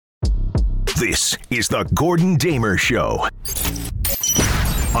This is the Gordon Damer Show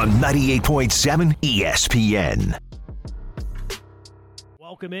on 98.7 ESPN.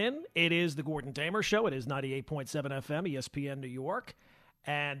 Welcome in. It is the Gordon Damer Show. It is 98.7 FM, ESPN New York.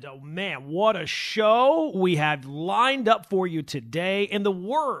 And, oh man, what a show we have lined up for you today. In the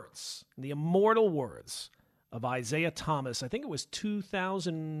immortal words of Isaiah Thomas, I think it was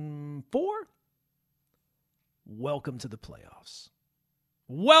 2004. Welcome to the playoffs.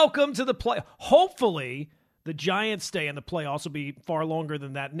 Welcome to the play. Hopefully, the Giants stay in the playoffs. Will be far longer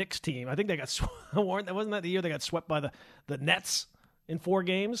than that Knicks team. I think they got swept. Wasn't that the year they got swept by the Nets in 4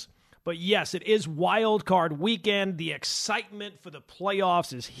 games? But yes, it is wild card weekend. The excitement for the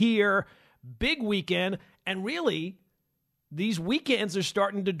playoffs is here. Big weekend. And really, these weekends are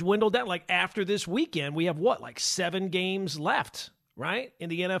starting to dwindle down. Like after this weekend, we have like 7 games left, right? In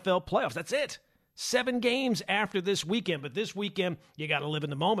the NFL playoffs. That's it. 7 games after this weekend. But this weekend, you got to live in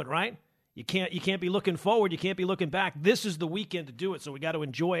the moment, right? You can't be looking forward. You can't be looking back. This is the weekend to do it. So we got to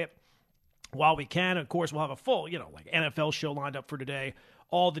enjoy it while we can. Of course, we'll have a full, like NFL show lined up for today.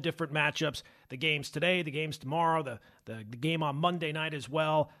 All the different matchups, the games today, the games tomorrow, the game on Monday night as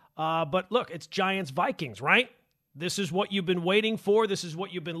well. But look, it's Giants-Vikings, right? This is what you've been waiting for. This is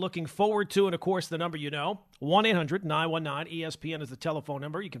what you've been looking forward to. And, of course, the number 1-800-919-ESPN is the telephone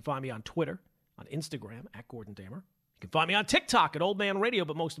number. You can find me on Twitter, on Instagram, at Gordon Damer. You can find me on TikTok at Old Man Radio.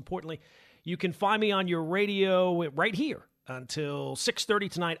 But most importantly, you can find me on your radio right here until 6:30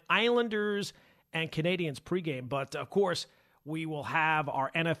 tonight, Islanders and Canadians pregame. But, of course, we will have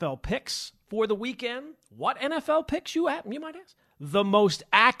our NFL picks for the weekend. What NFL picks, you might ask? The most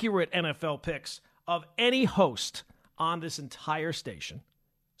accurate NFL picks of any host on this entire station.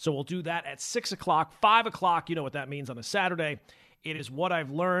 So we'll do that at 6 o'clock, 5 o'clock. You know what that means on a Saturday. It is what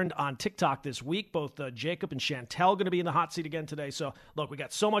I've learned on TikTok this week. Both Jacob and Chantel going to be in the hot seat again today. So, look, we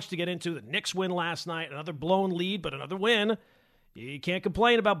got so much to get into. The Knicks win last night. Another blown lead, but another win. You can't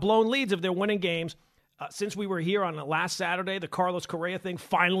complain about blown leads if they're winning games. Since we were here on last Saturday, the Carlos Correa thing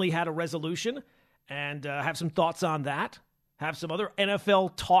finally had a resolution, and have some thoughts on that. Have some other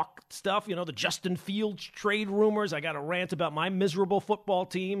NFL talk stuff, the Justin Fields trade rumors. I got a rant about my miserable football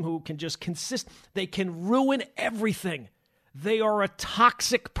team who can just they can ruin everything. They are a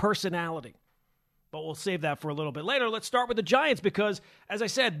toxic personality. But we'll save that for a little bit later. Let's start with the Giants because, as I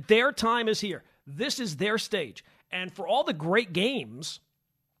said, their time is here. This is their stage. And for all the great games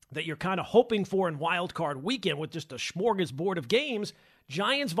that you're kind of hoping for in Wild Card Weekend with just a smorgasbord of games,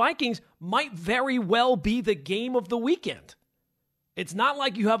 Giants-Vikings might very well be the game of the weekend. It's not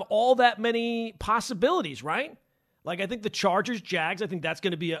like you have all that many possibilities, right? Like, I think the Chargers-Jags, I think that's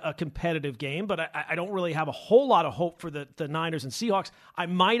going to be a competitive game, but I don't really have a whole lot of hope for the Niners and Seahawks. I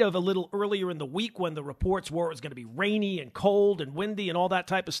might have a little earlier in the week when the reports were it was going to be rainy and cold and windy and all that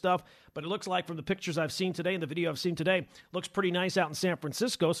type of stuff, but it looks like from the pictures I've seen today and the video I've seen today, looks pretty nice out in San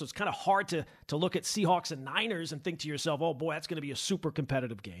Francisco, so it's kind of hard to look at Seahawks and Niners and think to yourself, oh boy, that's going to be a super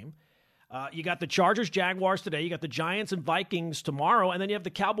competitive game. You got the Chargers-Jaguars today, you got the Giants and Vikings tomorrow, and then you have the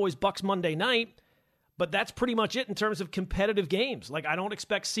Cowboys-Bucks Monday night. But that's pretty much it in terms of competitive games. Like, I don't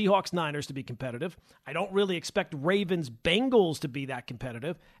expect Seahawks-Niners to be competitive. I don't really expect Ravens-Bengals to be that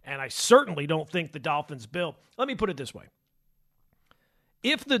competitive. And I certainly don't think the Dolphins-Bills. Let me put it this way.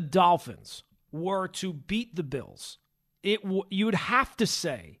 If the Dolphins were to beat the Bills, you would have to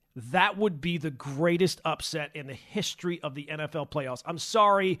say that would be the greatest upset in the history of the NFL playoffs. I'm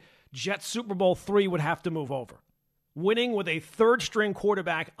sorry, Jets Super Bowl III would have to move over. Winning with a third-string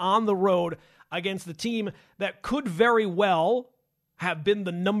quarterback on the road against the team that could very well have been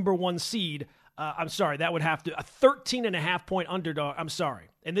the number 1 seed. That would have to, a 13.5-point underdog. I'm sorry.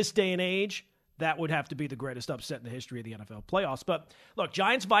 In this day and age, that would have to be the greatest upset in the history of the NFL playoffs. But look,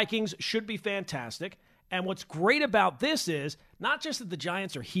 Giants-Vikings should be fantastic. And what's great about this is not just that the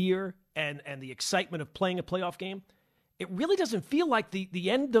Giants are here and the excitement of playing a playoff game. It really doesn't feel like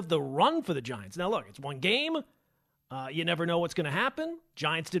the end of the run for the Giants. Now, look, it's one game. You never know what's going to happen.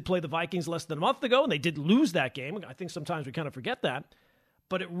 Giants did play the Vikings less than a month ago, and they did lose that game. I think sometimes we kind of forget that.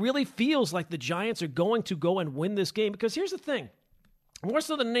 But it really feels like the Giants are going to go and win this game. Because here's the thing. More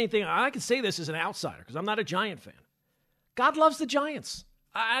so than anything, I can say this as an outsider because I'm not a Giant fan. God loves the Giants.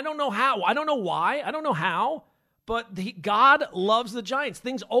 I don't know how. I don't know why. I don't know how. But God loves the Giants.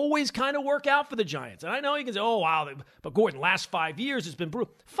 Things always kind of work out for the Giants. And I know you can say, oh, wow. But Gordon, last 5 years it's been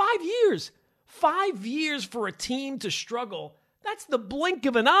brutal. 5 years. 5 years for a team to struggle, that's the blink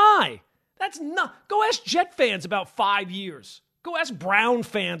of an eye. That's not. Go ask Jet fans about 5 years. Go ask Brown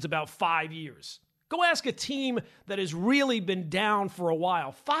fans about 5 years. Go ask a team that has really been down for a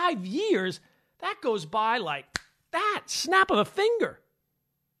while. 5 years, that goes by like that, snap of a finger.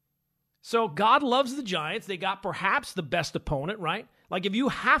 So God loves the Giants. They got perhaps the best opponent, right? Like if you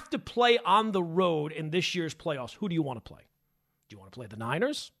have to play on the road in this year's playoffs, who do you want to play? Do you want to play the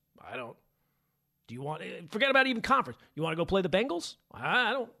Niners? I don't. Do you want, forget about even conference. You want to go play the Bengals?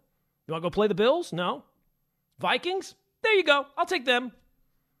 I don't. You want to go play the Bills? No. Vikings? There you go. I'll take them.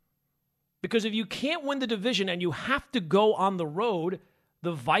 Because if you can't win the division and you have to go on the road,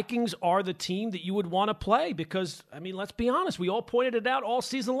 the Vikings are the team that you would want to play because, I mean, let's be honest. We all pointed it out all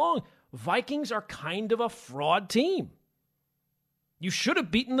season long. Vikings are kind of a fraud team. You should have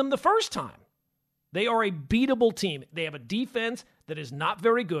beaten them the first time. They are a beatable team. They have a defense that is not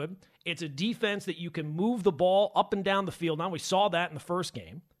very good. It's a defense that you can move the ball up and down the field. Now, we saw that in the first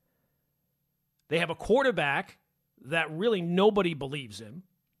game. They have a quarterback that really nobody believes in.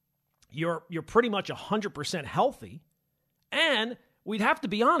 You're pretty much 100% healthy. And we'd have to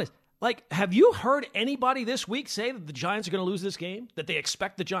be honest. Like, have you heard anybody this week say that the Giants are going to lose this game? That they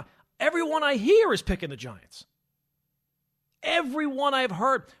expect the Giants? Everyone I hear is picking the Giants. Everyone I've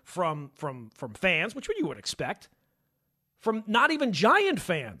heard from fans, which you would expect, from not even Giant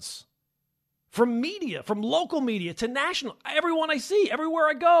fans, from media, from local media to national, everyone I see, everywhere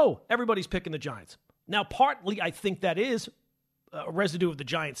I go, everybody's picking the Giants. Now, partly I think that is a residue of the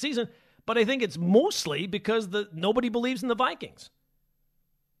Giants season, but I think it's mostly because nobody believes in the Vikings.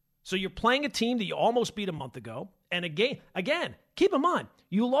 So you're playing a team that you almost beat a month ago, and again, keep in mind,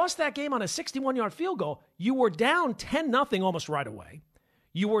 you lost that game on a 61-yard field goal. You were down 10-0 almost right away.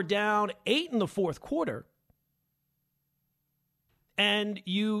 You were down 8 in the fourth quarter, and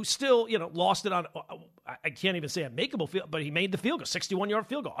you still, lost it on, I can't even say a makeable field, but he made the field goal, 61-yard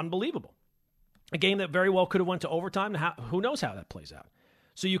field goal. Unbelievable. A game that very well could have went to overtime. Who knows how that plays out?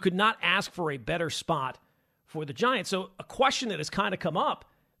 So you could not ask for a better spot for the Giants. So a question that has kind of come up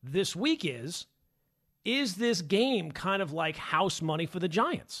this week is this game kind of like house money for the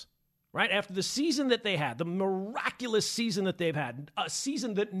Giants? Right? After the season that they had, the miraculous season that they've had, a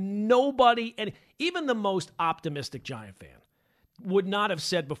season that nobody, and even the most optimistic Giant fan, would not have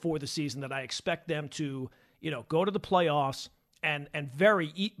said before the season that I expect them to, go to the playoffs and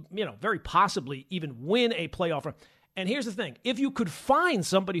very possibly even win a playoff run. And here's the thing. If you could find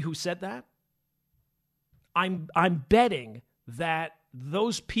somebody who said that, I'm betting that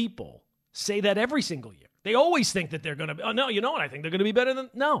those people say that every single year. They always think that they're going to be, oh, no, you know what? I think they're going to be better than,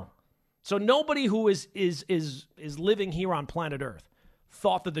 no. So nobody who is living here on planet Earth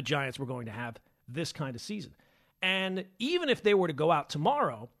thought that the Giants were going to have this kind of season. And even if they were to go out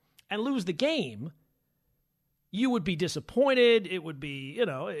tomorrow and lose the game, you would be disappointed. It would be,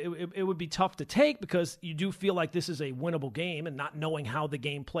 it would be tough to take because you do feel like this is a winnable game, and not knowing how the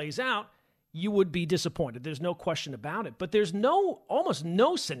game plays out, you would be disappointed. There's no question about it. But there's almost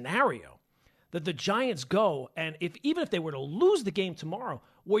no scenario that the Giants go, and even if they were to lose the game tomorrow,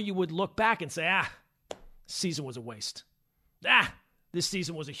 where you would look back and say, season was a waste. This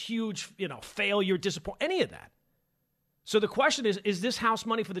season was a huge, failure, disappointment, any of that. So the question is this house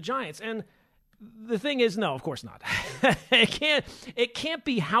money for the Giants? And the thing is, no, of course not. It can't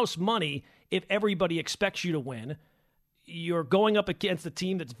be house money if everybody expects you to win. You're going up against a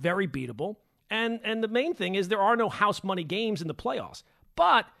team that's very beatable. And the main thing is there are no house money games in the playoffs.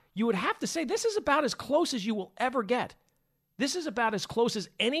 But you would have to say this is about as close as you will ever get. This is about as close as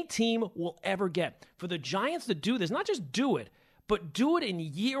any team will ever get. For the Giants to do this, not just do it, but do it in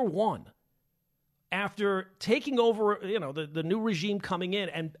year one. After taking over, the new regime coming in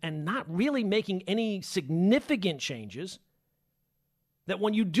and not really making any significant changes, that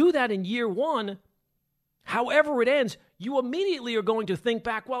when you do that in year one, however it ends, you immediately are going to think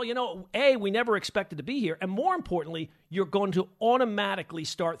back, well, we never expected to be here. And more importantly, you're going to automatically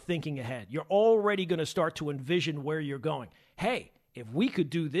start thinking ahead. You're already going to start to envision where you're going. Hey, if we could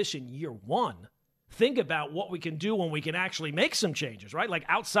do this in year one, think about what we can do when we can actually make some changes, right? Like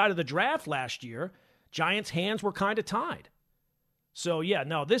outside of the draft last year, Giants' hands were kind of tied. So yeah,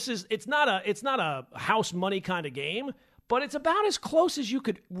 no, it's not a house money kind of game, but it's about as close as you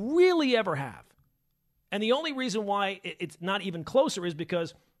could really ever have. And the only reason why it's not even closer is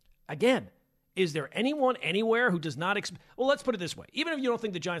because, again, is there anyone anywhere who does not well, let's put it this way. Even if you don't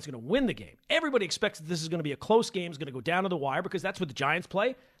think the Giants are going to win the game, everybody expects that this is going to be a close game, it's going to go down to the wire because that's what the Giants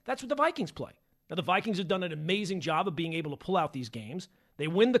play. That's what the Vikings play. Now, the Vikings have done an amazing job of being able to pull out these games. They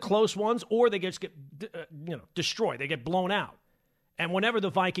win the close ones or they just get destroyed. They get blown out. And whenever the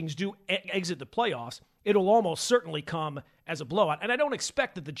Vikings do exit the playoffs, it'll almost certainly come as a blowout. And I don't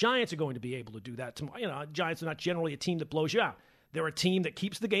expect that the Giants are going to be able to do that tomorrow. Giants are not generally a team that blows you out. They're a team that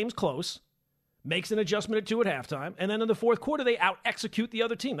keeps the games close, makes an adjustment or two at halftime, and then in the fourth quarter they out-execute the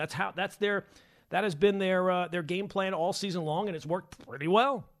other team. That has been their game plan all season long, and it's worked pretty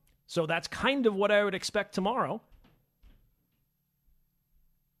well. So that's kind of what I would expect tomorrow.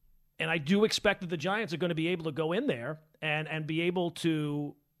 And I do expect that the Giants are going to be able to go in there and be able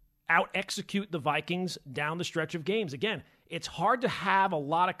to out-execute the Vikings down the stretch of games. Again, it's hard to have a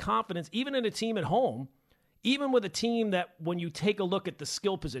lot of confidence, even in a team at home, even with a team that when you take a look at the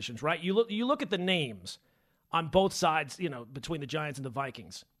skill positions, right? You look at the names on both sides, between the Giants and the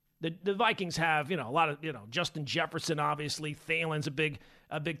Vikings. The Vikings have, a lot of, Justin Jefferson, obviously. Thalen's a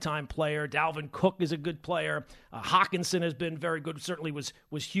big-time player. Dalvin Cook is a good player. Hawkinson has been very good. Certainly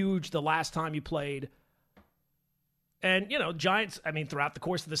was huge the last time you played. And, Giants, throughout the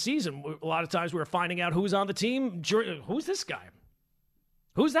course of the season, a lot of times we were finding out who's on the team. Who's this guy?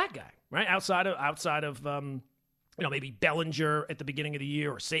 Who's that guy, right? Outside of maybe Bellinger at the beginning of the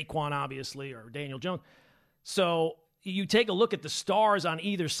year, or Saquon, obviously, or Daniel Jones. So you take a look at the stars on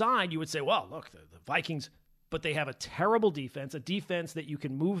either side, you would say, well, look, the Vikings, but they have a terrible defense, a defense that you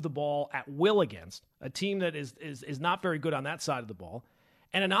can move the ball at will against, a team that is not very good on that side of the ball,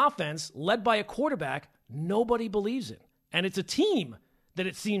 and an offense led by a quarterback nobody believes in. And it's a team that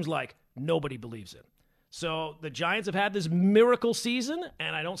it seems like nobody believes in. So the Giants have had this miracle season,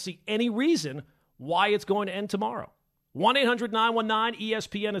 and I don't see any reason why it's going to end tomorrow.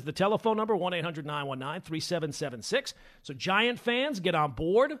 1-800-919-ESPN is the telephone number, 1-800-919-3776. So Giant fans, get on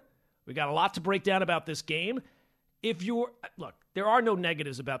board. We got a lot to break down about this game. Look, there are no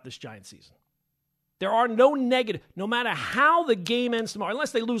negatives about this Giant season. There are no negative, no matter how the game ends tomorrow,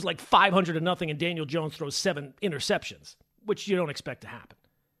 unless they lose like 500-0 and Daniel Jones throws 7 interceptions, which you don't expect to happen.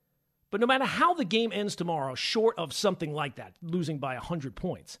 But no matter how the game ends tomorrow, short of something like that, losing by 100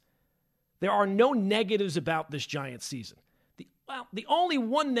 points, there are no negatives about this Giants season. The only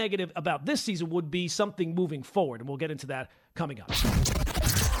one negative about this season would be something moving forward, and we'll get into that coming up.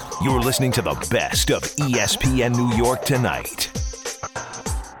 You're listening to the best of ESPN New York tonight.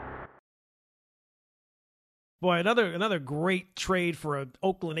 Boy, another great trade for an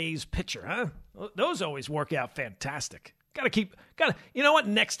Oakland A's pitcher, huh? Those always work out fantastic. You know what?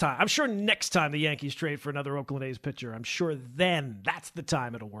 Next time, I'm sure next time the Yankees trade for another Oakland A's pitcher, I'm sure then that's the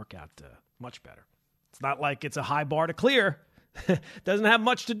time it'll work out much better. It's not like it's a high bar to clear. Doesn't have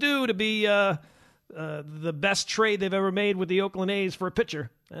much to do to be the best trade they've ever made with the Oakland A's for a pitcher.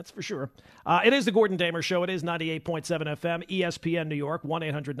 That's for sure. It is the Gordon Damer Show. It is 98.7 FM, ESPN New York.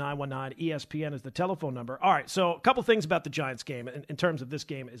 1-800-919-ESPN is the telephone number. All right, so a couple things about the Giants game in terms of this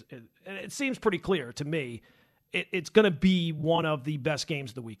game. And it seems pretty clear to me. It's going to be one of the best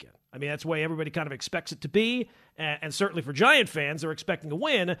games of the weekend. That's the way everybody kind of expects it to be. And certainly for Giant fans, they're expecting a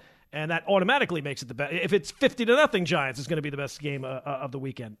win, and that automatically makes it the best. If it's 50-0 Giants, it's going to be the best game of the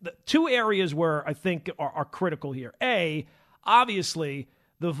weekend. The two areas where I think are critical here. Obviously,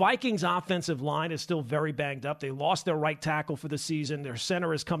 the Vikings' offensive line is still very banged up. They lost their right tackle for the season. Their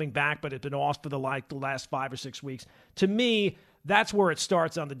center is coming back, but it's been off for the last 5 or 6 weeks. To me, that's where it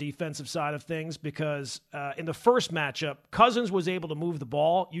starts on the defensive side of things, because in the first matchup, Cousins was able to move the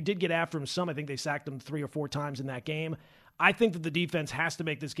ball. You did get after him some. I think they sacked him 3 or 4 times in that game. I think that the defense has to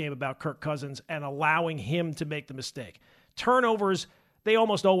make this game about Kirk Cousins and allowing him to make the mistake. Turnovers, they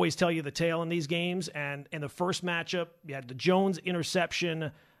almost always tell you the tale in these games. And in the first matchup, you had the Jones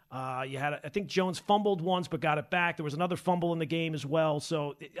interception. I think Jones fumbled once but got it back. There was another fumble in the game as well.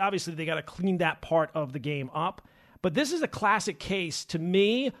 So obviously they got to clean that part of the game up. But this is a classic case to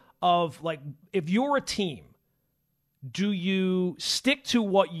me of, like, if you're a team, do you stick to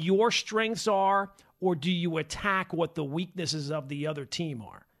what your strengths are, or do you attack what the weaknesses of the other team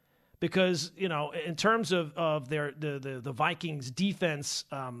are? Because, in terms of the Vikings defense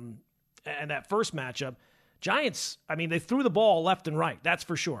and that first matchup, Giants, they threw the ball left and right. That's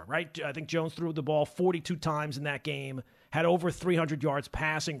for sure, right? I think Jones threw the ball 42 times in that game, had over 300 yards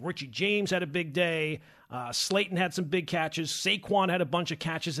passing. Richie James had a big day. Slayton had some big catches. Saquon had a bunch of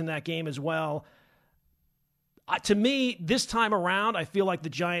catches in that game as well. To me, this time around, I feel like the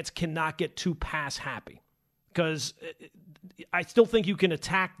Giants cannot get too pass happy, because I still think you can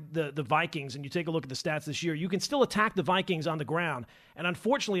attack the Vikings, and you take a look at the stats this year, you can still attack the Vikings on the ground. And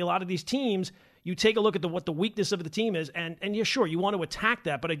unfortunately, a lot of these teams, you take a look at what the weakness of the team is, and yeah, sure, you want to attack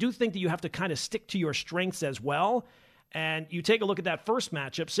that, but I do think that you have to kind of stick to your strengths as well. And you take a look at that first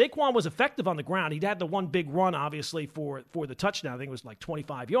matchup, Saquon was effective on the ground. He'd had the one big run, obviously, for the touchdown. I think it was like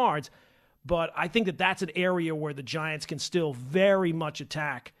 25 yards. But I think that that's an area where the Giants can still very much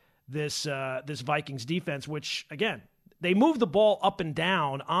attack this Vikings defense, which, again, they moved the ball up and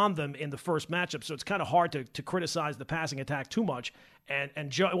down on them in the first matchup, so it's kind of hard to criticize the passing attack too much. And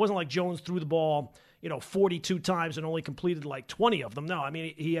it wasn't like Jones threw the ball 42 times and only completed like 20 of them. No,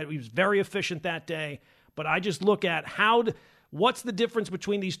 he was very efficient that day. But I just look at What's the difference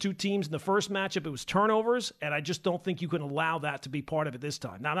between these two teams in the first matchup? It was turnovers, and I just don't think you can allow that to be part of it this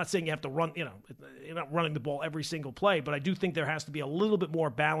time. Now, I'm not saying you have to run, you're not running the ball every single play, but I do think there has to be a little bit more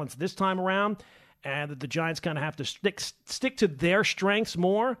balance this time around, and that the Giants kind of have to stick to their strengths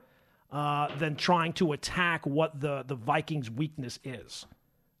more than trying to attack what the Vikings' weakness is.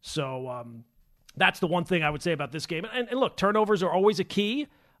 So that's the one thing I would say about this game. And look, turnovers are always a key.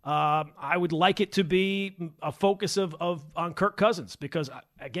 I would like it to be a focus on Kirk Cousins because,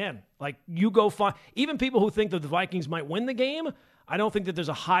 again, like you go find even people who think that the Vikings might win the game. I don't think that there's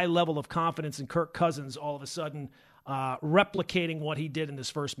a high level of confidence in Kirk Cousins all of a sudden replicating what he did in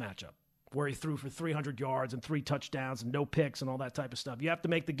this first matchup, where he threw for 300 yards and 3 touchdowns and no picks and all that type of stuff. You have to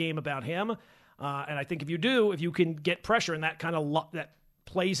make the game about him, and I think if you can get pressure, and that kind of that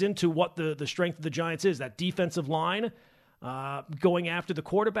plays into what the strength of the Giants is, that defensive line. Going after the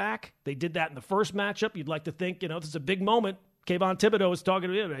quarterback. They did that in the first matchup. You'd like to think, this is a big moment. Kayvon Thibodeau is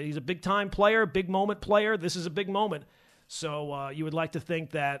talking to him. He's a big-time player, big moment player. This is a big moment. So you would like to think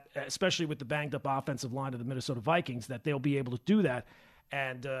that, especially with the banged-up offensive line of the Minnesota Vikings, that they'll be able to do that.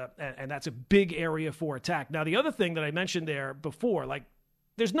 And that's a big area for attack. Now, the other thing that I mentioned there before, like,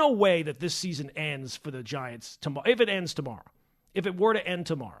 there's no way that this season ends for the Giants tomorrow. If it ends tomorrow. If it were to end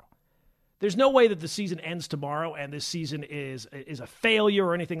tomorrow. There's no way that the season ends tomorrow and this season is a failure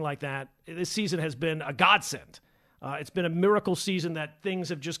or anything like that. This season has been a godsend. It's been a miracle season that things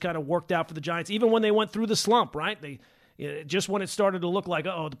have just kind of worked out for the Giants, even when they went through the slump, right? Just when it started to look like,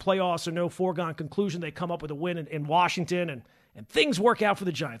 the playoffs are no foregone conclusion, they come up with a win in Washington, and things work out for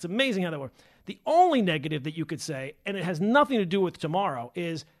the Giants. Amazing how that works. The only negative that you could say, and it has nothing to do with tomorrow,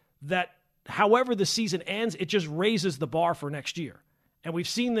 is that however the season ends, it just raises the bar for next year. And we've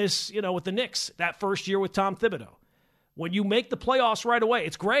seen this, with the Knicks, that first year with Tom Thibodeau. When you make the playoffs right away,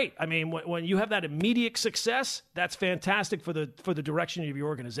 it's great. I mean, when you have that immediate success, that's fantastic for the direction of your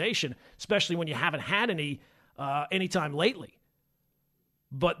organization, especially when you haven't had any time lately.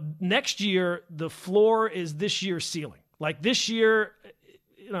 But next year, the floor is this year's ceiling. Like this year,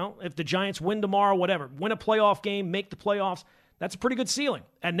 if the Giants win tomorrow, whatever, win a playoff game, make the playoffs, that's a pretty good ceiling.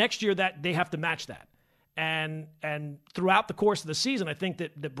 And next year, that they have to match that. And throughout the course of the season, I think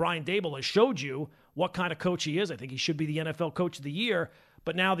that Brian Daboll has showed you what kind of coach he is. I think he should be the NFL Coach of the Year.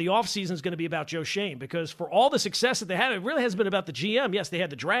 But now the offseason is going to be about Joe Schoen because for all the success that they had, it really hasn't been about the GM. Yes, they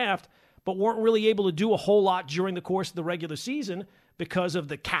had the draft, but weren't really able to do a whole lot during the course of the regular season because of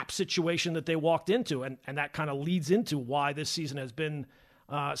the cap situation that they walked into. And that kind of leads into why this season has been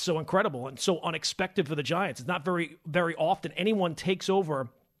so incredible and so unexpected for the Giants. It's not very, very often anyone takes over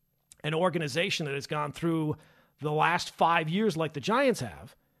an organization that has gone through the last 5 years like the Giants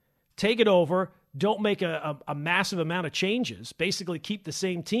have, take it over, don't make a massive amount of changes, basically keep the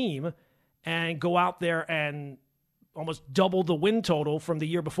same team, and go out there and almost double the win total from the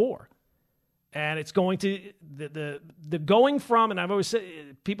year before. And it's going to the going from, and I've always said,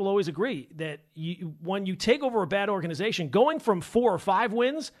 people always agree that when you take over a bad organization, going from 4 or 5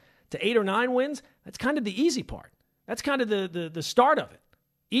 wins to 8 or 9 wins, that's kind of the easy part. That's kind of the start of it.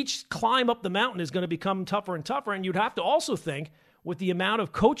 Each climb up the mountain is going to become tougher and tougher, and you'd have to also think with the amount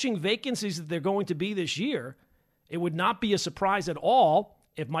of coaching vacancies that they're going to be this year, it would not be a surprise at all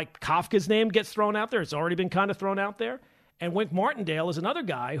if Mike Kafka's name gets thrown out there. It's already been kind of thrown out there. And Wink Martindale is another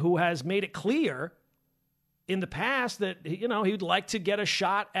guy who has made it clear in the past that, he would like to get a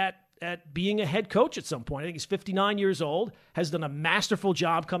shot at being a head coach at some point. I think he's 59 years old, has done a masterful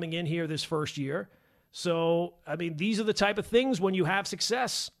job coming in here this first year. So, I mean, these are the type of things when you have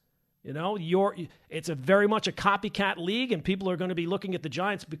success, it's a very much a copycat league, and people are going to be looking at the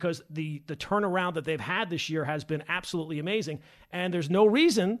Giants because the turnaround that they've had this year has been absolutely amazing. And there's no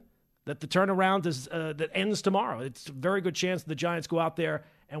reason that the turnaround that ends tomorrow. It's a very good chance that the Giants go out there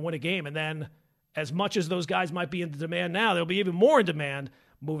and win a game. And then as much as those guys might be in demand now, they'll be even more in demand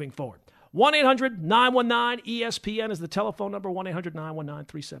moving forward. 1-800-919-ESPN is the telephone number,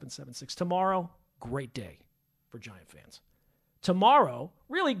 1-800-919-3776. Tomorrow, great day for Giant fans. Tomorrow,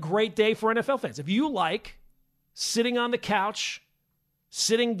 really great day for NFL fans. If you like sitting on the couch,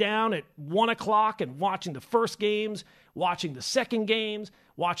 sitting down at 1 o'clock and watching the first games, watching the second games,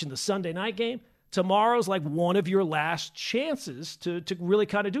 watching the Sunday night game, tomorrow's like one of your last chances to really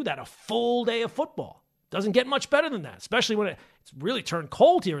kind of do that. A full day of football. Doesn't get much better than that, especially when it's really turned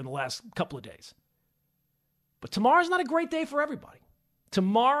cold here in the last couple of days. But tomorrow's not a great day for everybody.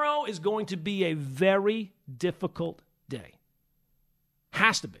 Tomorrow is going to be a very difficult day.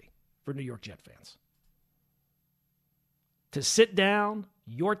 Has to be for New York Jet fans. To sit down,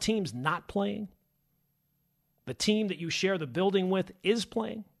 your team's not playing. The team that you share the building with is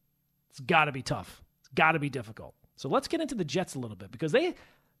playing. It's got to be tough. It's got to be difficult. So let's get into the Jets a little bit because the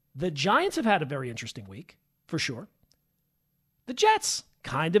Giants have had a very interesting week, for sure. The Jets,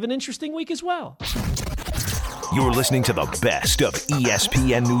 kind of an interesting week as well. You're listening to the best of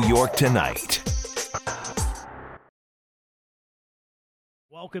ESPN New York tonight.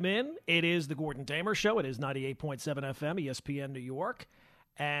 Welcome in. It is the Gordon Damer Show. It is 98.7 FM, ESPN New York.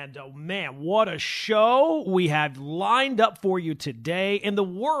 And, oh man, what a show we have lined up for you today. In the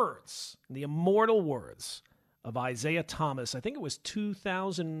immortal words of Isaiah Thomas, I think it was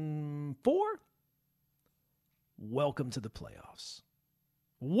 2004. Welcome to the playoffs.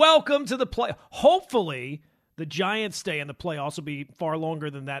 Welcome to the play. Hopefully, the Giants stay in the playoffs. Will be far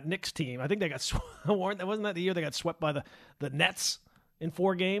longer than that Knicks team. I think they got swept. Wasn't that the year they got swept by the Nets in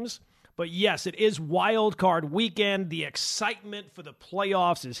 4 games? But yes, it is wild card weekend. The excitement for the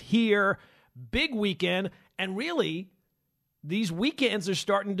playoffs is here. Big weekend. And really, these weekends are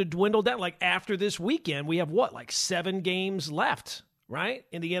starting to dwindle down. Like after this weekend, we have 7 games left, right?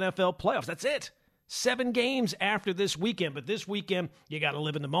 In the NFL playoffs. That's it. 7 games after this weekend. But this weekend, you got to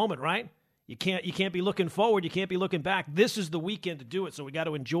live in the moment, right? You can't be looking forward. You can't be looking back. This is the weekend to do it. So we got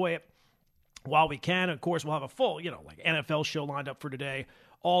to enjoy it while we can. Of course, we'll have a full, NFL show lined up for today.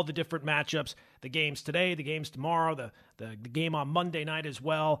 All the different matchups, the games today, the games tomorrow, the game on Monday night as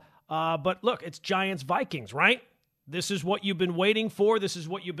well. But look, it's Giants-Vikings, right? This is what you've been waiting for. This is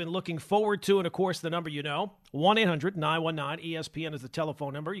what you've been looking forward to. And, of course, the number 1-800-919-ESPN is the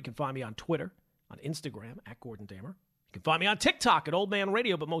telephone number. You can find me on Twitter, on Instagram, at Gordon Damer. You can find me on TikTok at Old Man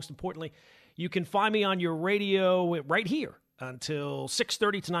Radio. But most importantly, you can find me on your radio right here until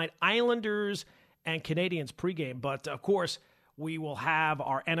 6:30 tonight, Islanders and Canadians pregame. But, of course, we will have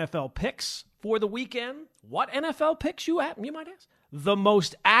our NFL picks for the weekend. What NFL picks, you might ask? The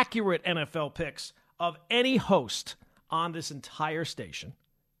most accurate NFL picks of any host on this entire station.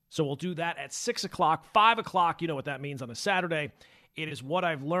 So we'll do that at 6 o'clock, 5 o'clock. You know what that means on a Saturday. It is what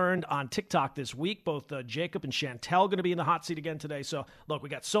I've learned on TikTok this week. Both Jacob and Chantel going to be in the hot seat again today. So, look, we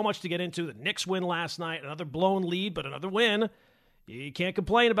got so much to get into. The Knicks win last night. Another blown lead, but another win. You can't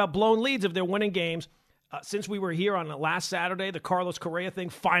complain about blown leads if they're winning games. Since we were here on last Saturday, the Carlos Correa thing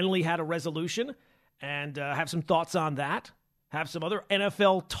finally had a resolution, and have some thoughts on that. Have some other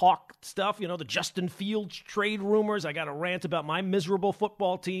NFL talk stuff, the Justin Fields trade rumors. I got a rant about my miserable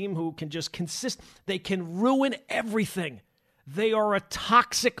football team who can just they can ruin everything. They are a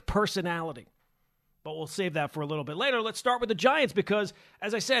toxic personality. But we'll save that for a little bit later. Let's start with the Giants because,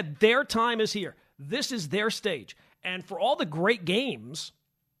 as I said, their time is here. This is their stage. And for all the great games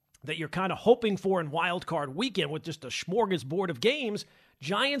that you're kind of hoping for in Wild Card Weekend with just a smorgasbord of games,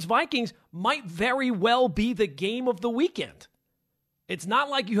 Giants-Vikings might very well be the game of the weekend. It's not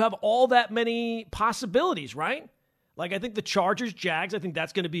like you have all that many possibilities, right? Like, I think the Chargers-Jags, I think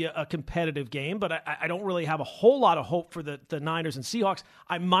that's going to be a competitive game, but I don't really have a whole lot of hope for the Niners and Seahawks.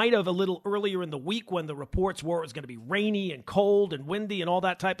 I might have a little earlier in the week when the reports were it was going to be rainy and cold and windy and all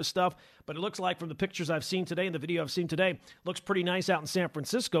that type of stuff, but it looks like from the pictures I've seen today and the video I've seen today, looks pretty nice out in San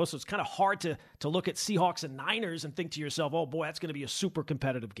Francisco, so it's kind of hard to look at Seahawks and Niners and think to yourself, oh boy, that's going to be a super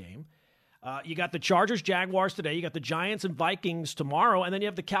competitive game. You got the Chargers-Jaguars today, you got the Giants and Vikings tomorrow, and then you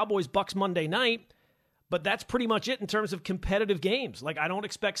have the Cowboys-Bucks Monday night. But that's pretty much it in terms of competitive games. Like, I don't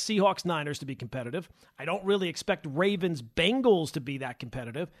expect Seahawks-Niners to be competitive. I don't really expect Ravens-Bengals to be that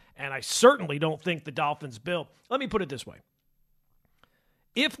competitive. And I certainly don't think the Dolphins-Bills. Let me put it this way.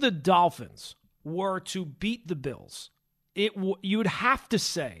 If the Dolphins were to beat the Bills, you'd have to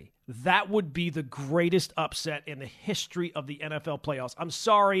say that would be the greatest upset in the history of the NFL playoffs. I'm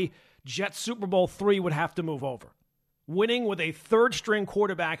sorry, Jets Super Bowl III would have to move over. Winning with a third-string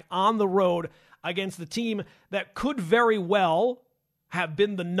quarterback on the road against the team that could very well have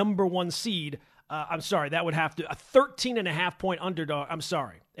been the number 1 seed. I'm sorry, that would have to, a 13.5-point underdog. I'm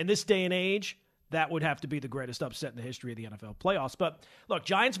sorry. In this day and age, that would have to be the greatest upset in the history of the NFL playoffs. But look,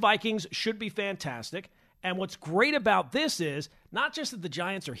 Giants-Vikings should be fantastic. And what's great about this is not just that the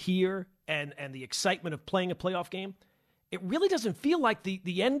Giants are here and the excitement of playing a playoff game, it really doesn't feel like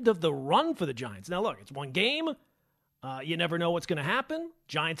the end of the run for the Giants. Now, look, it's one game. You never know what's going to happen.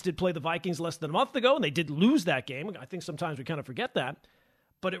 Giants did play the Vikings less than a month ago, and they did lose that game. I think sometimes we kind of forget that.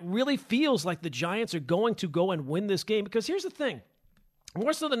 But it really feels like the Giants are going to go and win this game. Because here's the thing.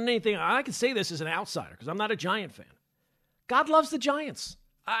 More so than anything, I can say this as an outsider because I'm not a Giant fan. God loves the Giants.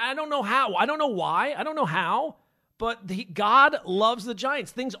 I don't know how. I don't know why. I don't know how. But God loves the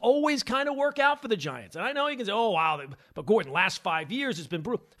Giants. Things always kind of work out for the Giants. And I know you can say, oh, wow. But Gordon, last 5 years has been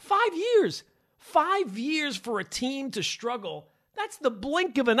brutal. 5 years. 5 years for a team to struggle, that's the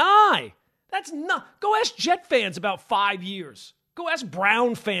blink of an eye. That's not. Go ask Jet fans about 5 years. Go ask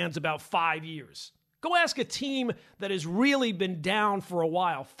Brown fans about 5 years. Go ask a team that has really been down for a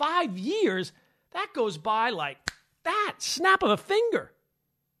while. 5 years, that goes by like that, snap of a finger.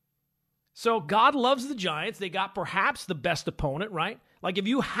 So God loves the Giants. They got perhaps the best opponent, right? Like if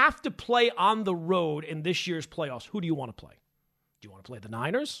you have to play on the road in this year's playoffs, who do you want to play? Do you want to play the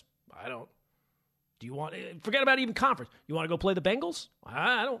Niners? I don't. Do you want, forget about even conference. You want to go play the Bengals?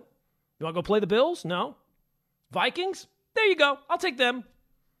 I don't. You want to go play the Bills? No. Vikings? There you go. I'll take them.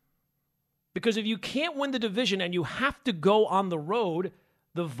 Because if you can't win the division and you have to go on the road,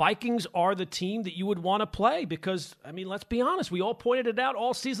 the Vikings are the team that you would want to play. Because, I mean, let's be honest. We all pointed it out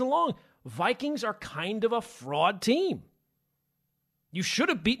all season long. Vikings are kind of a fraud team. You should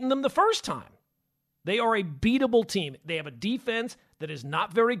have beaten them the first time. They are a beatable team. They have a defense that is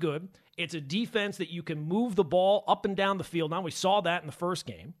not very good. It's a defense that you can move the ball up and down the field. Now, we saw that in the first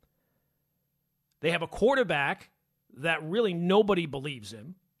game. They have a quarterback that really nobody believes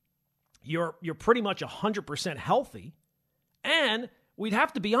in. You're pretty much 100% healthy. And we'd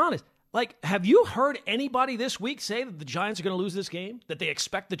have to be honest. Like, have you heard anybody this week say that the Giants are going to lose this game? That they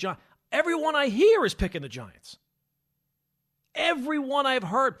expect the Giants? Everyone I hear is picking the Giants. Everyone I've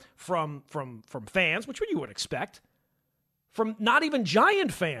heard from fans, which you would expect, from not even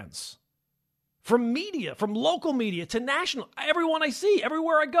Giant fans, from media, from local media to national, everyone I see,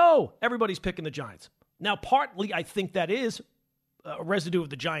 everywhere I go, everybody's picking the Giants. Now, partly I think that is a residue of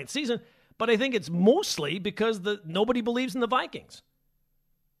the Giant season, but I think it's mostly because nobody believes in the Vikings.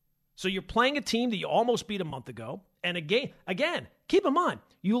 So you're playing a team that you almost beat a month ago, and again, keep in mind,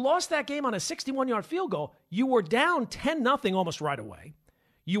 you lost that game on a 61-yard field goal. You were down 10-0 almost right away.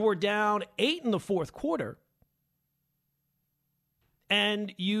 You were down 8 in the fourth quarter.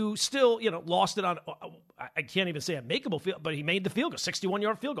 And you still, lost it on, I can't even say a makeable field, but he made the field goal,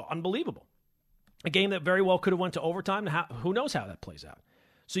 61-yard field goal. Unbelievable. A game that very well could have went to overtime. Who knows how that plays out.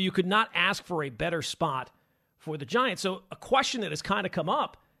 So you could not ask for a better spot for the Giants. So a question that has kind of come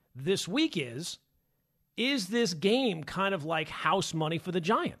up this week is this game kind of like house money for the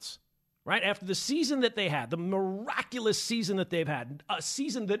Giants, right? After the season that they had, the miraculous season that they've had, a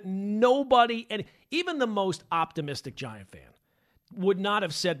season that nobody, and even the most optimistic Giant fan, would not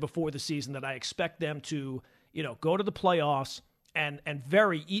have said before the season that I expect them to, go to the playoffs and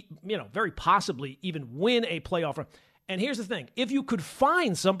very possibly even win a playoff run. And here's the thing. If you could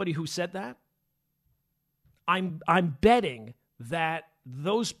find somebody who said that, I'm betting that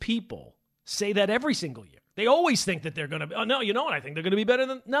those people say that every single year. They always think that they're going to, no, you know what? I think they're going to be better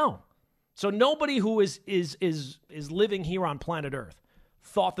than, no. So nobody who is living here on planet Earth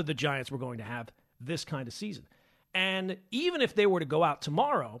thought that the Giants were going to have this kind of season. And even if they were to go out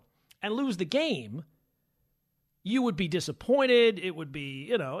tomorrow and lose the game, you would be disappointed. It would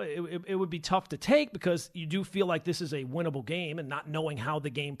be, it would be tough to take because you do feel like this is a winnable game, and not knowing how the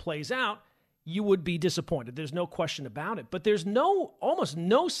game plays out, you would be disappointed. There's no question about it. But there's almost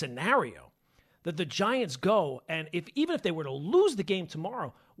no scenario that the Giants go, and even if they were to lose the game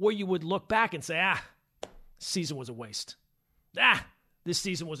tomorrow, where you would look back and say, season was a waste. This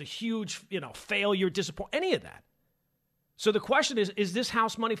season was a huge, failure, disappointment, any of that. So the question is this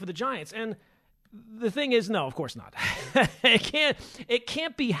house money for the Giants? And the thing is, no, of course not. It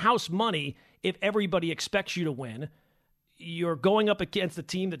can't be house money if everybody expects you to win. You're going up against a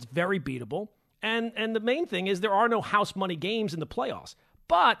team that's very beatable. And the main thing is there are no house money games in the playoffs.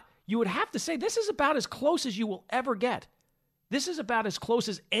 But you would have to say this is about as close as you will ever get. This is about as close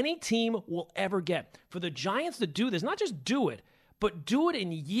as any team will ever get. For the Giants to do this, not just do it, but do it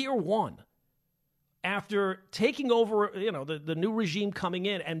in year one. After taking over, the new regime coming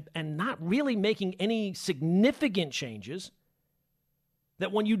in and not really making any significant changes,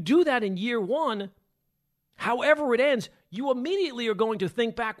 that when you do that in year one, however it ends, you immediately are going to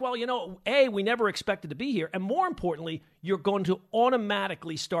think back, well, we never expected to be here. And more importantly, you're going to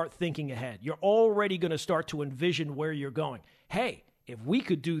automatically start thinking ahead. You're already going to start to envision where you're going. Hey, if we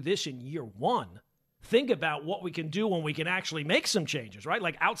could do this in year one, think about what we can do when we can actually make some changes, right?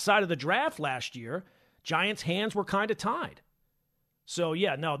 Like outside of the draft last year, Giants' hands were kind of tied. So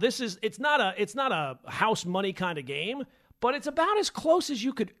yeah, no, it's not a house money kind of game, but it's about as close as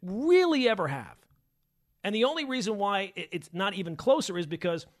you could really ever have. And the only reason why it's not even closer is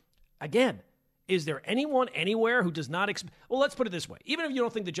because, again, is there anyone anywhere who does not expect? Well, let's put it this way. Even if you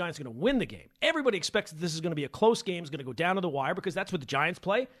don't think the Giants are going to win the game, everybody expects that this is going to be a close game, is going to go down to the wire, because that's what the Giants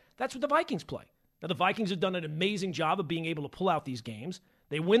play. That's what the Vikings play. Now, the Vikings have done an amazing job of being able to pull out these games.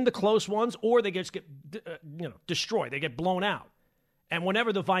 They win the close ones, or they just get destroyed. They get blown out. And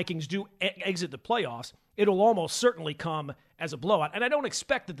whenever the Vikings do exit the playoffs, it'll almost certainly come as a blowout. And I don't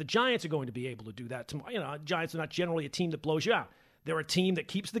expect that the Giants are going to be able to do that tomorrow. Giants are not generally a team that blows you out. They're a team that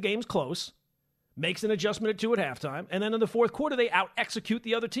keeps the games close, makes an adjustment or two at halftime, and then in the fourth quarter they out-execute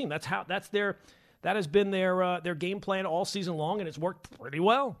the other team. That has been their game plan all season long, and it's worked pretty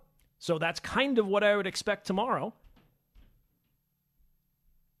well. So that's kind of what I would expect tomorrow.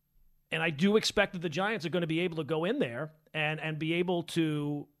 And I do expect that the Giants are going to be able to go in there and be able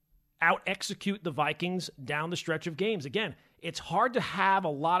to out-execute the Vikings down the stretch of games. Again, it's hard to have a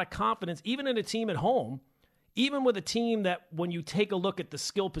lot of confidence, even in a team at home, even with a team that when you take a look at the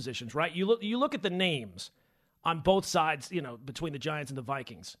skill positions, right? You look at the names on both sides, between the Giants and the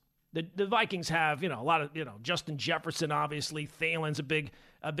Vikings. The Vikings have, a lot of, Justin Jefferson, obviously. Thalen's a big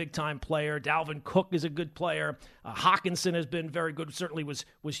time player. Dalvin Cook is a good player. Hawkinson has been very good. Certainly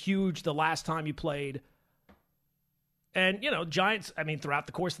was huge the last time he played. And, Giants, throughout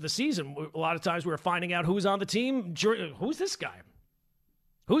the course of the season, a lot of times we were finding out who's on the team. Who's this guy?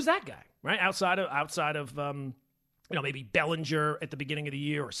 Who's that guy? Right? Outside of maybe Bellinger at the beginning of the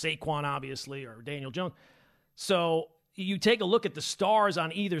year, or Saquon, obviously, or Daniel Jones. So you take a look at the stars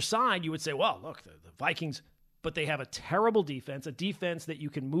on either side, you would say, well, look, the Vikings, but they have a terrible defense, a defense that you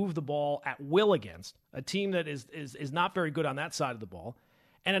can move the ball at will against, a team that is not very good on that side of the ball,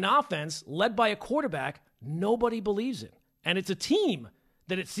 and an offense led by a quarterback nobody believes in. And it's a team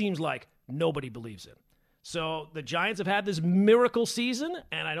that it seems like nobody believes in. So the Giants have had this miracle season,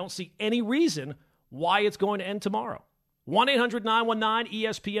 and I don't see any reason why it's going to end tomorrow.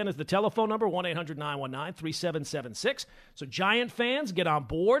 1-800-919-ESPN is the telephone number, 1-800-919-3776. So Giant fans, get on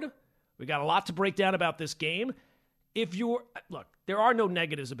board. We got a lot to break down about this game. Look, there are no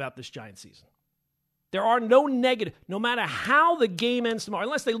negatives about this Giant season. There are no negative, no matter how the game ends tomorrow,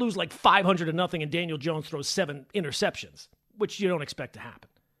 unless they lose like 500-0 and Daniel Jones throws 7 interceptions, which you don't expect to happen.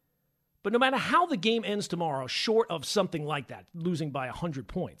 But no matter how the game ends tomorrow, short of something like that, losing by 100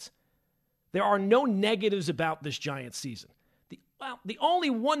 points, there are no negatives about this Giants season. The only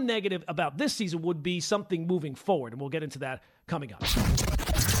one negative about this season would be something moving forward, and we'll get into that coming up.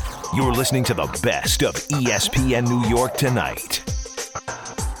 You're listening to the best of ESPN New York tonight.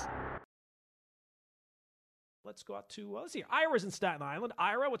 Let's go out to, let's see, Ira's in Staten Island.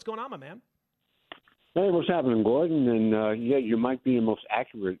 Ira, what's going on, my man? Hey, what's happening, Gordon? And, you might be the most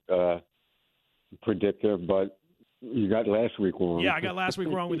accurate predictor, but you got last week wrong. Yeah, I got last week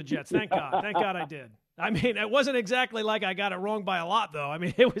wrong with the Jets. Thank God. Thank God I did. It wasn't exactly like I got it wrong by a lot, though.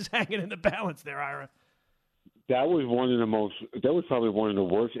 It was hanging in the balance there, Ira. That was probably one of the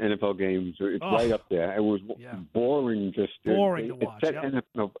worst NFL games. It's right up there. It was boring. Boring to watch.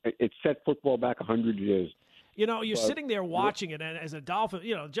 It set football back 100 years. You're sitting there watching it, and as a Dolphin,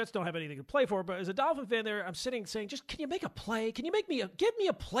 Jets don't have anything to play for, but as a Dolphin fan there, I'm sitting saying, just, can you make a play? Can you give me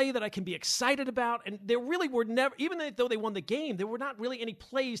a play that I can be excited about? And there really were never, even though they won the game, there were not really any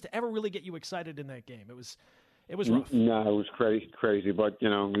plays to ever really get you excited in that game. It was rough. No, it was crazy, but,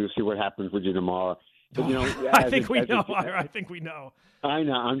 we'll see what happens with you tomorrow. But, I think we know. I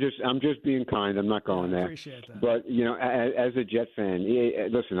know. I'm just being kind. I'm not going there. I appreciate that. But, as a Jet fan,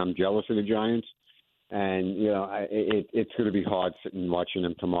 listen, I'm jealous of the Giants. And, it's going to be hard sitting watching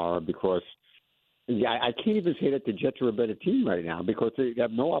them tomorrow because I can't even say that the Jets are a better team right now because they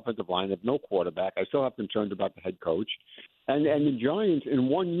have no offensive line, they have no quarterback. I still have concerns about the head coach. And the Giants, in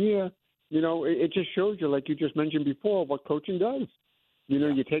 1 year, it just shows you, like you just mentioned before, what coaching does.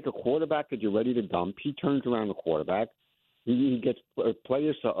 You take a quarterback that you're ready to dump. He turns around the quarterback. He gets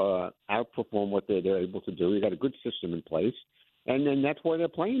players to outperform what they're able to do. He got a good system in place. And then that's why they're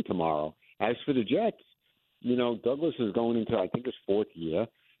playing tomorrow. As for the Jets, Douglas is going into, I think, his 4th year.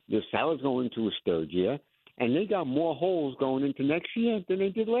 Salah's going into his 3rd year. And they got more holes going into next year than they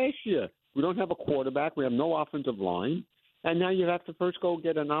did last year. We don't have a quarterback. We have no offensive line. And now you have to first go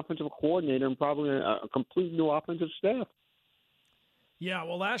get an offensive coordinator and probably a complete new offensive staff. Yeah,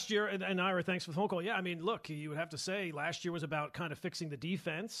 well, last year, and Ira, thanks for the phone call. Yeah, look, you would have to say last year was about kind of fixing the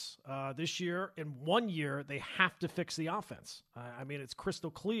defense. This year, in 1 year, they have to fix the offense. It's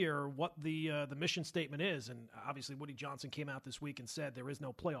crystal clear what the mission statement is, and obviously Woody Johnson came out this week and said there is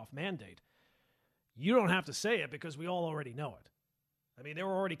no playoff mandate. You don't have to say it because we all already know it. There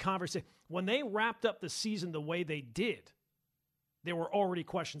were already conversations. When they wrapped up the season the way they did, there were already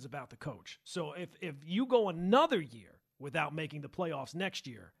questions about the coach. So if you go another year without making the playoffs next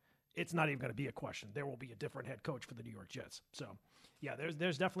year, it's not even going to be a question. There will be a different head coach for the New York Jets. So, yeah,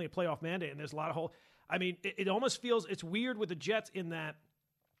 there's definitely a playoff mandate, and there's a lot of hole. It almost feels it's weird with the Jets in that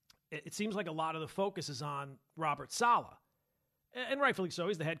it seems like a lot of the focus is on Robert Saleh, and rightfully so.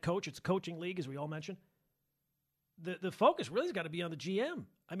 He's the head coach. It's a coaching league, as we all mentioned. The focus really has got to be on the GM.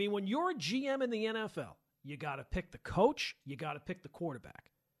 When you're a GM in the NFL, you got to pick the coach, you got to pick the quarterback.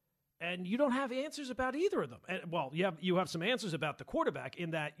 And you don't have answers about either of them. And, well, you have some answers about the quarterback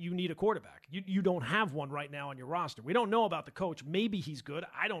in that you need a quarterback. You don't have one right now on your roster. We don't know about the coach. Maybe he's good.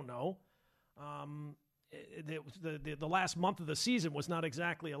 I don't know. The last month of the season was not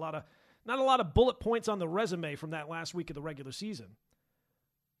exactly not a lot of bullet points on the resume from that last week of the regular season.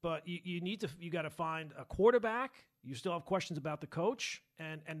 But you got to find a quarterback. You still have questions about the coach.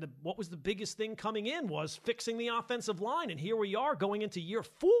 And what was the biggest thing coming in was fixing the offensive line. And here we are going into year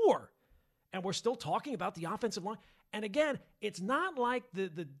 4. And we're still talking about the offensive line. And again, it's not like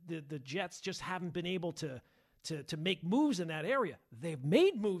the Jets just haven't been able to make moves in that area. They've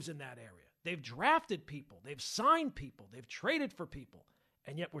made moves in that area. They've drafted people. They've signed people. They've traded for people.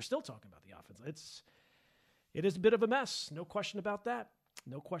 And yet we're still talking about the offense. It is a bit of a mess. No question about that.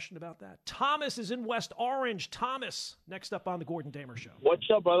 No question about that. Thomas is in West Orange. Thomas, next up on the Gordon Damer Show. What's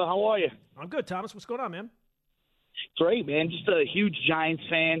up, brother? How are you? I'm good, Thomas. What's going on, man? Great, man. Just a huge Giants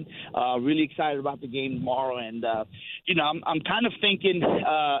fan. Really excited about the game tomorrow. And, I'm kind of thinking,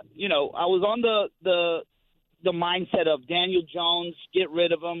 I was on the mindset of Daniel Jones, get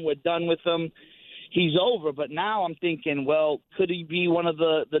rid of him. We're done with him. He's over. But now I'm thinking, well, could he be one of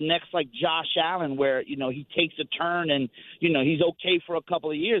the next like Josh Allen where, he takes a turn and, he's okay for a couple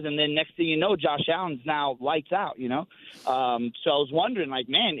of years. And then next thing you know, Josh Allen's now lights out, So I was wondering, like,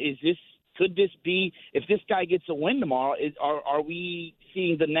 man, could this be, if this guy gets a win tomorrow, are we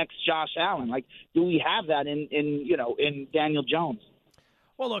seeing the next Josh Allen? Like, do we have that in Daniel Jones?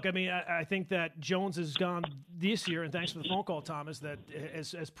 Well, look, I mean, I think that Jones has gone this year, and thanks for the phone call, Thomas, that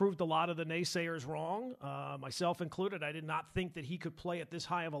has proved a lot of the naysayers wrong, myself included. I did not think that he could play at this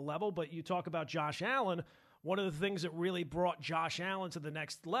high of a level, but you talk about Josh Allen, one of the things that really brought Josh Allen to the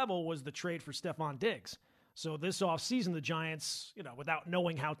next level was the trade for Stephon Diggs. So this offseason, the Giants, without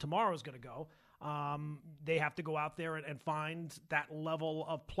knowing how tomorrow's going to go, they have to go out there and find that level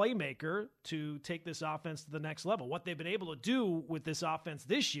of playmaker to take this offense to the next level. What they've been able to do with this offense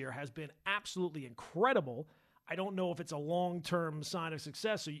this year has been absolutely incredible. I don't know if it's a long-term sign of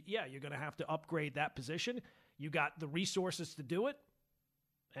success. So, yeah, you're going to have to upgrade that position. You got the resources to do it,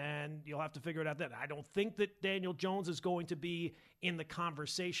 and you'll have to figure it out then. I don't think that Daniel Jones is going to be in the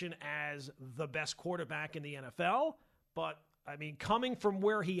conversation as the best quarterback in the NFL, but, I mean, coming from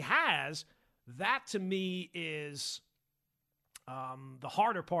where he has – that, to me, is the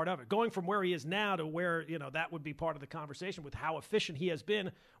harder part of it. Going from where he is now to where, that would be part of the conversation with how efficient he has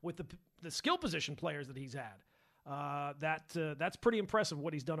been with the skill position players that he's had. That's pretty impressive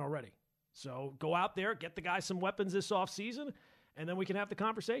what he's done already. So go out there, get the guy some weapons this offseason, and then we can have the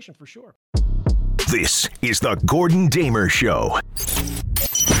conversation for sure. This is the Gordon Damer Show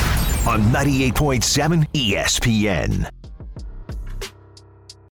on 98.7 ESPN.